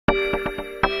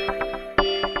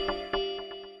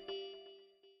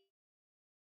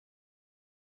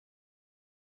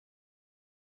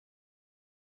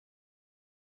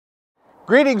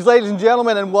Greetings, ladies and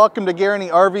gentlemen, and welcome to Guaranty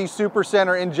RV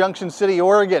Supercenter in Junction City,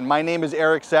 Oregon. My name is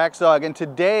Eric Saxog, and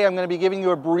today I'm going to be giving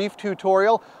you a brief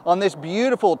tutorial on this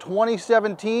beautiful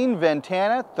 2017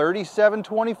 Ventana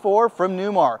 3724 from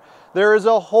Newmar. There is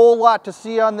a whole lot to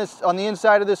see on the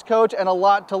inside of this coach and a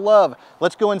lot to love.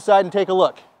 Let's go inside and take a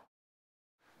look.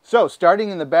 So,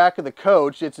 starting in the back of the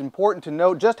coach, it's important to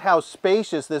note just how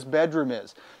spacious this bedroom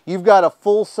is. You've got a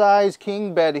full-size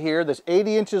king bed here that's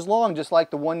 80 inches long, just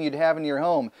like the one you'd have in your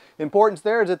home. The importance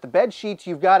there is that the bed sheets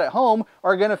you've got at home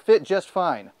are going to fit just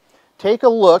fine. Take a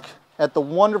look at the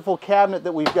wonderful cabinet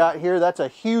that we've got here. That's a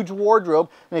huge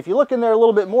wardrobe, and if you look in there a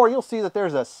little bit more, you'll see that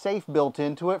there's a safe built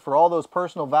into it for all those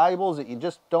personal valuables that you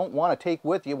just don't want to take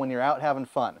with you when you're out having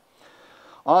fun.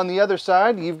 On the other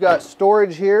side, you've got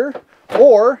storage here,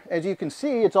 or as you can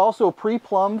see, it's also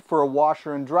pre-plumbed for a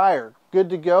washer and dryer. Good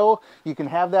to go. You can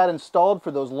have that installed for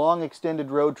those long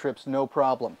extended road trips, no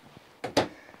problem.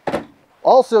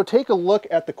 Also, take a look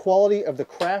at the quality of the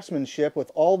craftsmanship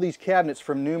with all these cabinets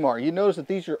from Newmar. You notice that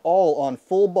these are all on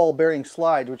full ball bearing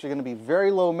slides, which are going to be very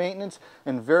low maintenance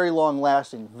and very long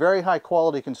lasting. Very high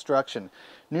quality construction.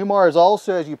 Newmar is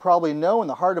also, as you probably know, in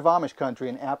the heart of Amish country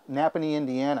in Napanee,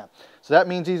 Indiana. So that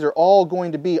means these are all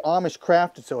going to be Amish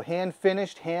crafted, so hand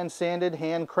finished, hand sanded,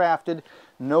 hand crafted.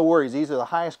 No worries, these are the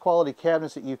highest quality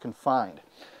cabinets that you can find.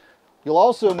 You'll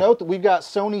also note that we've got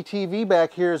Sony TV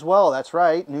back here as well. That's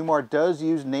right, Newmar does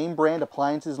use name brand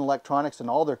appliances and electronics in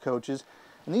all their coaches.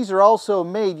 And these are also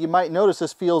made, you might notice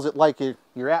this feels like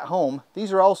you're at home.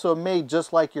 These are also made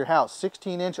just like your house.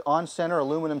 16-inch on-center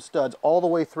aluminum studs all the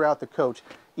way throughout the coach,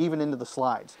 even into the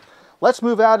slides. Let's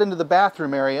move out into the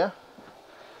bathroom area.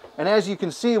 And as you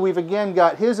can see, we've again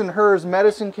got his and hers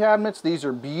medicine cabinets. These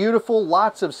are beautiful,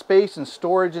 lots of space and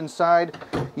storage inside.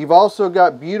 You've also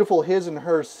got beautiful his and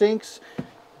hers sinks,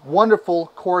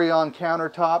 wonderful Corian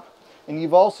countertop, and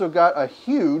you've also got a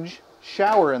huge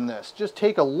shower in this. Just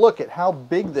take a look at how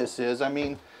big this is. I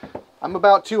mean, I'm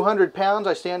about 200 pounds,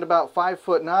 I stand about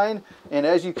 5'9", and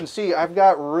as you can see, I've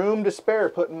got room to spare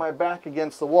putting my back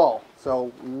against the wall.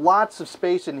 So lots of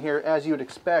space in here, as you would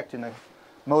expect in a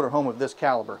motorhome of this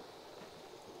caliber.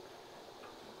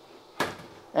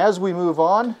 As we move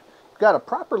on, we've got a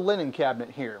proper linen cabinet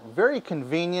here. Very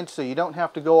convenient, so you don't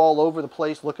have to go all over the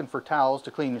place looking for towels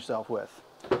to clean yourself with.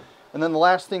 And then the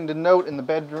last thing to note in the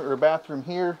bedroom or bathroom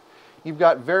here, you've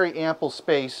got very ample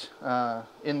space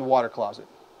in the water closet.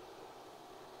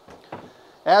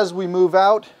 As we move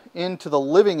out into the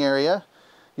living area,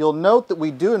 you'll note that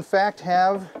we do in fact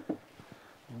have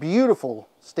beautiful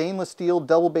stainless steel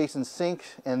double basin sink,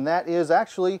 and that is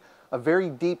actually a very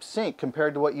deep sink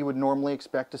compared to what you would normally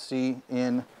expect to see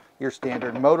in your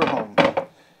standard motorhome.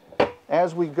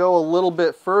 As we go a little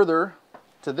bit further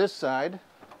to this side,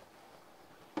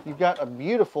 you've got a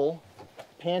beautiful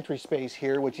pantry space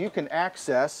here, which you can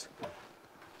access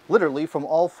literally from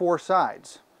all four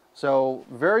sides. So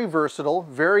very versatile,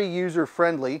 very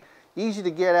user-friendly, easy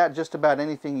to get at just about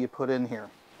anything you put in here.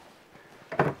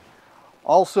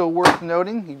 Also worth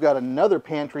noting, you've got another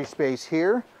pantry space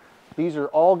here. These are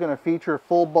all going to feature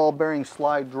full ball bearing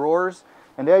slide drawers,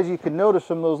 and as you can notice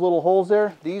from those little holes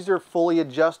there, these are fully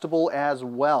adjustable as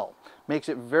well. Makes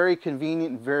it very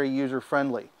convenient and very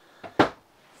user-friendly.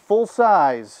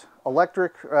 Full-size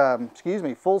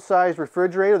full-size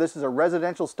refrigerator. This is a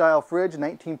residential style fridge,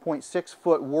 19.6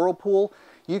 foot Whirlpool.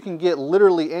 You can get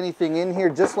literally anything in here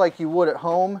just like you would at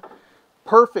home.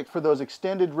 Perfect for those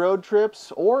extended road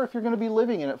trips, or if you're going to be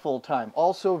living in it full time.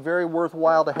 Also very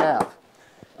worthwhile to have.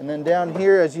 And then down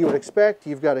here, as you would expect,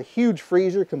 you've got a huge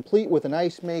freezer complete with an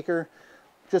ice maker.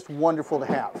 Just wonderful to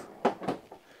have.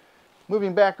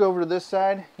 Moving back over to this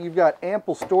side, you've got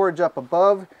ample storage up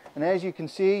above. And as you can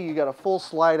see, you got a full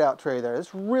slide out tray there.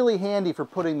 It's really handy for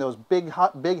putting those big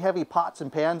heavy pots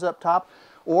and pans up top,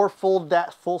 or full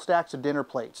stacks of dinner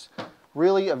plates.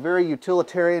 Really a very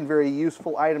utilitarian, very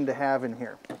useful item to have in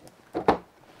here.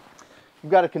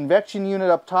 You've got a convection unit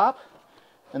up top,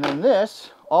 and then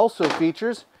this also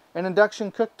features an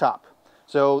induction cooktop.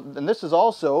 And this is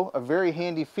also a very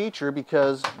handy feature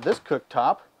because this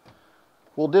cooktop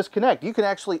will disconnect. You can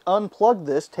actually unplug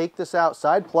this, take this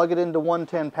outside, plug it into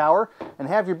 110 power, and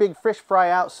have your big fish fry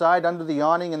outside under the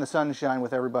awning in the sunshine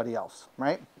with everybody else,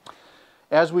 right?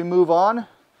 As we move on,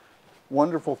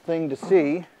 wonderful thing to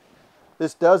see.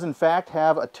 This does in fact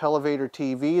have a televator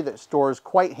TV that stores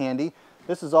quite handy.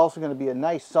 This is also going to be a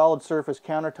nice solid surface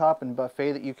countertop and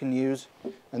buffet that you can use.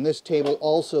 And this table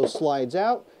also slides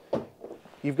out.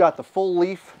 You've got the full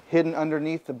leaf hidden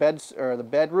underneath the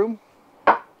bedroom.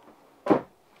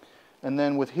 And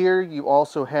then with here you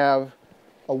also have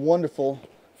a wonderful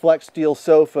flex steel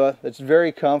sofa that's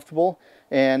very comfortable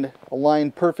and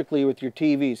aligned perfectly with your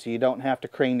TV so you don't have to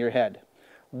crane your head.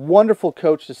 Wonderful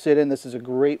coach to sit in. This is a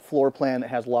great floor plan that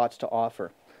has lots to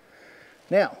offer.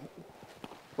 Now,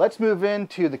 let's move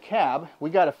into the cab.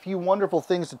 We got a few wonderful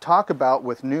things to talk about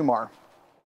with Newmar.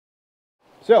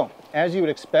 So, as you would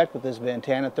expect with this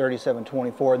Ventana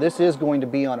 3724, this is going to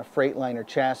be on a Freightliner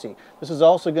chassis. This is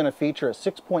also going to feature a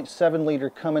 6.7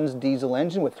 liter Cummins diesel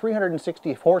engine with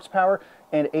 360 horsepower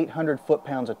and 800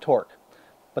 foot-pounds of torque.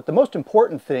 But the most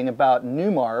important thing about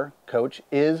Newmar coach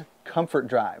is comfort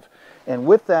drive. And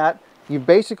with that, you've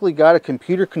basically got a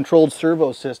computer-controlled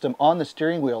servo system on the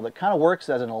steering wheel that kind of works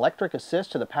as an electric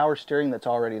assist to the power steering that's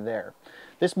already there.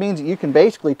 This means that you can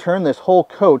basically turn this whole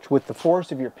coach with the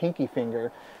force of your pinky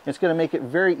finger. It's going to make it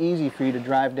very easy for you to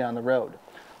drive down the road.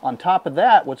 On top of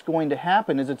that, what's going to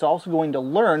happen is it's also going to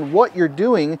learn what you're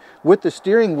doing with the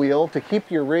steering wheel to keep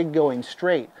your rig going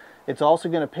straight. It's also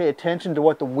going to pay attention to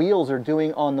what the wheels are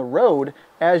doing on the road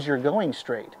as you're going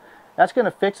straight. That's going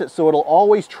to fix it so it'll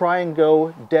always try and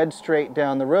go dead straight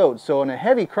down the road. So in a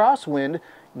heavy crosswind,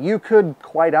 you could,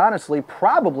 quite honestly,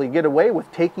 probably get away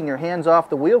with taking your hands off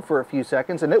the wheel for a few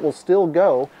seconds and it will still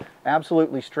go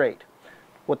absolutely straight.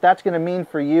 What that's going to mean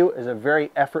for you is a very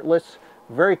effortless,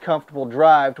 very comfortable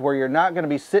drive to where you're not going to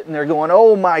be sitting there going,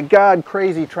 oh my God,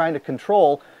 crazy, trying to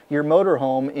control your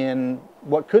motorhome in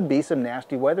what could be some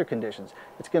nasty weather conditions.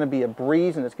 It's going to be a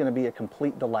breeze and it's going to be a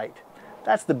complete delight.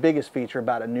 That's the biggest feature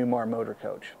about a Newmar motor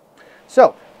coach.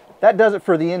 So, that does it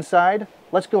for the inside.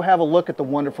 Let's go have a look at the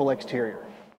wonderful exterior.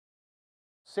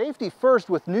 Safety first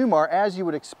with Newmar, as you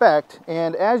would expect,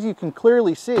 and as you can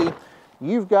clearly see,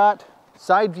 you've got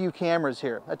side view cameras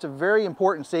here. That's a very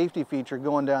important safety feature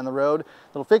going down the road.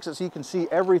 It'll fix it so you can see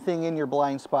everything in your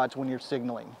blind spots when you're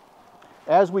signaling.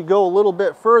 As we go a little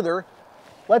bit further,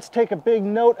 let's take a big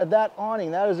note of that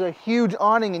awning. That is a huge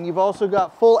awning, and you've also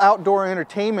got full outdoor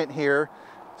entertainment here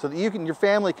so that your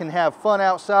family can have fun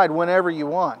outside whenever you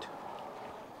want.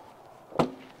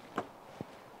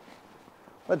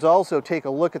 Let's also take a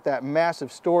look at that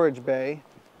massive storage bay.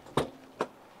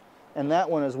 And that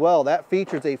one as well. That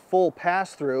features a full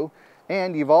pass-through,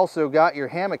 and you've also got your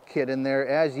hammock kit in there,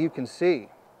 as you can see.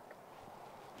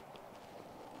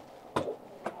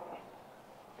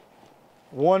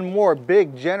 One more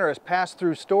big, generous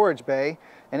pass-through storage bay,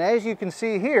 and as you can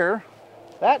see here,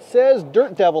 that says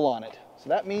Dirt Devil on it. So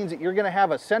that means that you're going to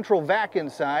have a central vac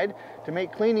inside to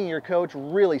make cleaning your coach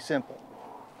really simple.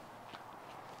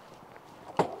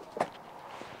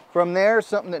 From there,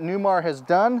 something that Newmar has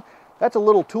done, that's a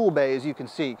little tool bay, as you can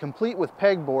see, complete with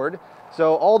pegboard.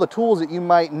 So all the tools that you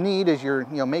might need as you're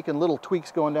making little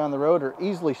tweaks going down the road are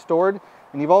easily stored.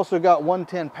 And you've also got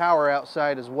 110 power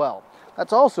outside as well.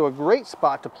 That's also a great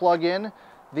spot to plug in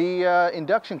the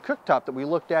induction cooktop that we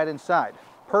looked at inside.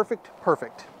 Perfect,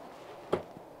 perfect.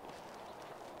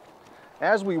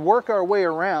 As we work our way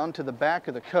around to the back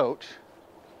of the coach,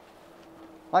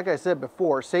 like I said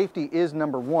before, safety is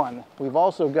number one. We've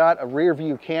also got a rear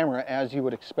view camera, as you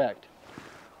would expect.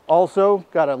 Also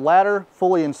got a ladder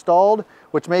fully installed,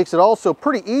 which makes it also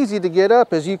pretty easy to get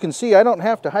up. As you can see, I don't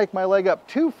have to hike my leg up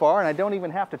too far, and I don't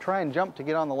even have to try and jump to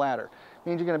get on the ladder. It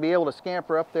means you're going to be able to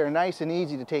scamper up there nice and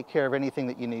easy to take care of anything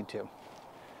that you need to.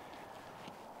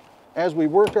 As we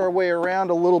work our way around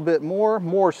a little bit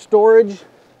more storage.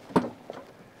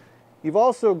 You've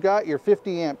also got your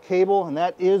 50 amp cable, and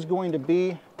that is going to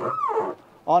be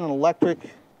on an electric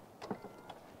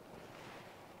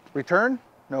return.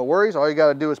 No worries, all you got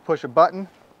to do is push a button.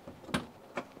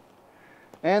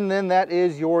 And then that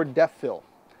is your depth fill.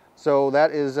 So that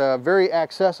is very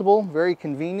accessible, very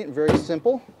convenient, very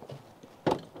simple.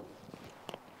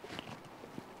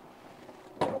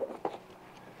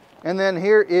 And then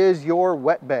here is your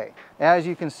wet bay. As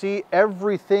you can see,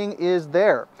 everything is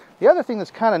there. The other thing that's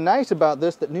kind of nice about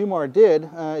this that Newmar did,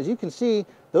 as you can see,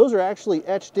 those are actually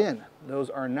etched in.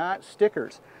 Those are not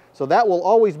stickers. So that will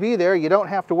always be there. You don't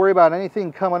have to worry about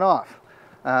anything coming off.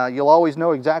 You'll always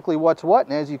know exactly what's what,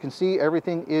 and as you can see,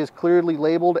 everything is clearly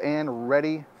labeled and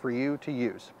ready for you to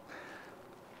use.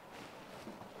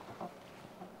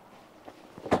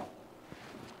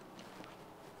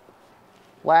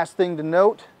 Last thing to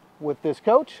note with this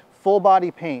coach, full body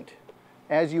paint,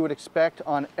 as you would expect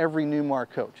on every Newmar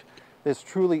coach. This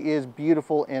truly is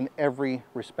beautiful in every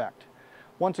respect.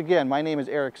 Once again, my name is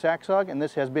Eric Saxog, and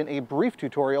this has been a brief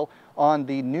tutorial on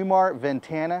the Newmar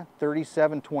Ventana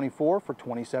 3724 for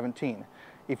 2017.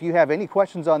 If you have any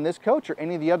questions on this coach or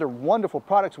any of the other wonderful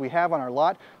products we have on our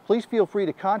lot, please feel free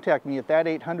to contact me at that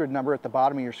 800 number at the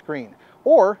bottom of your screen.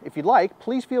 Or, if you'd like,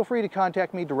 please feel free to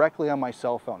contact me directly on my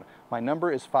cell phone. My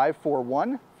number is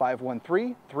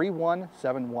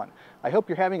 541-513-3171. I hope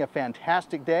you're having a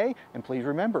fantastic day, and please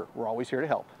remember, we're always here to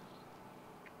help.